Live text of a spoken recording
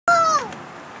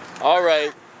All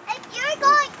right. If you're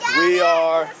going down We there,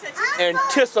 are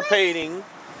anticipating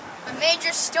a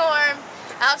major storm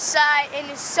outside, and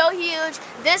it's so huge.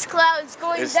 This cloud is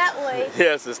going that way.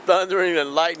 Yes, it's thundering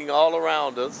and lightning all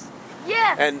around us.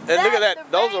 Yeah. And look at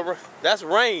that. That's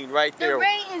rain right there. The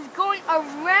rain is going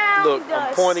around Look, us.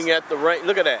 I'm pointing at the rain.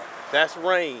 Look at that. That's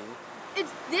rain.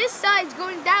 It's this side's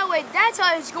going that way. That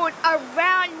side is going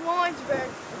around Warrensburg.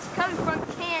 It's coming from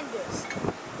Kansas.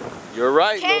 You're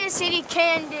right. Kansas City,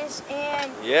 Kansas,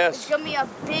 and yes, it's gonna be a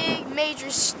big, major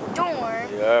storm.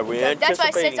 Yeah, we anticipating. That's why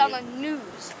it says on the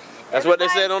news. That's what they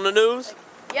said on the news?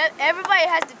 Yep, everybody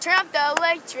has to turn off the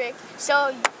electric,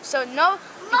 so no,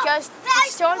 because the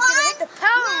storm's gonna hit the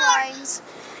power lines,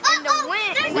 and the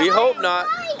wind. We hope not.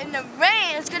 And the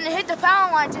rain is gonna hit the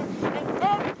power lines, and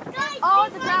all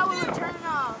the power will turn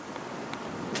off.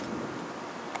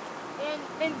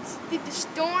 And the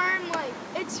storm, like,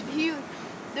 it's huge.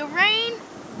 The rain,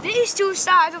 these two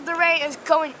sides of the rain is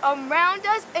going around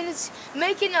us, and it's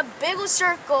making a bigger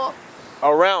circle.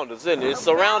 Around us, isn't it? It's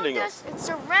surrounding us. It's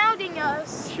surrounding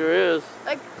us. Sure is.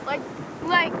 Like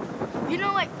you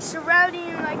know, like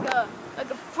surrounding like a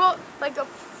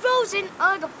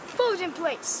frozen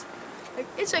place. Like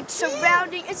it's like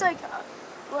surrounding. It's like I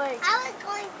was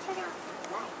going to the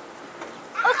right.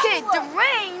 Okay, the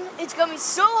rain. It's gonna be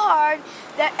so hard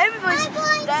that everybody's I'm going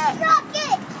to strike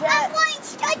it. I'm going to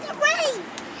strike the rain.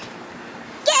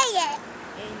 Get it.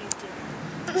 And you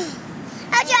do.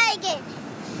 I'll try again.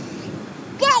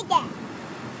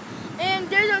 And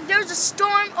there's a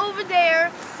storm over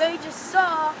there that you just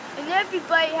saw, and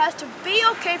everybody has to be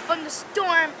okay from the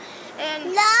storm.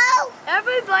 And no,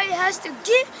 everybody has to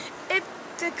get if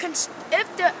the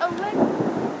electric.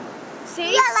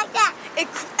 See? Yeah, like that. It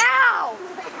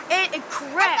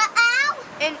cracks.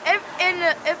 And if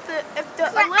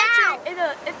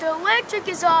the electric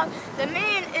is off, the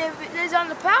man if it is on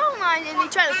the power line and they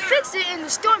try to fix it and the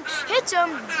storm hits them,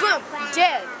 boom,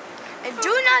 dead. And do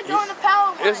not go on the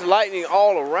power line. It's lightning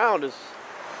all around us.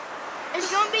 It's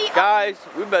gonna be guys,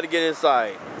 we better get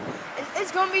inside.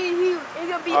 It's gonna be huge. It's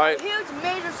gonna be a huge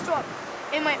major storm.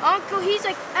 And my uncle, he's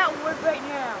like at work right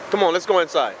now. Come on, let's go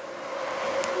inside.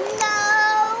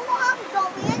 No, I'm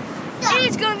going inside.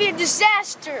 It's gonna be a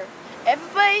disaster.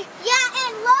 Everybody. Yeah,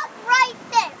 and look right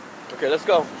there. Okay, let's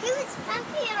go. Whose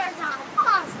computers on?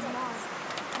 Austin's.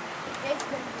 It's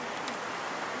gonna be.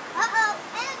 Uh-oh,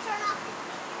 and turn off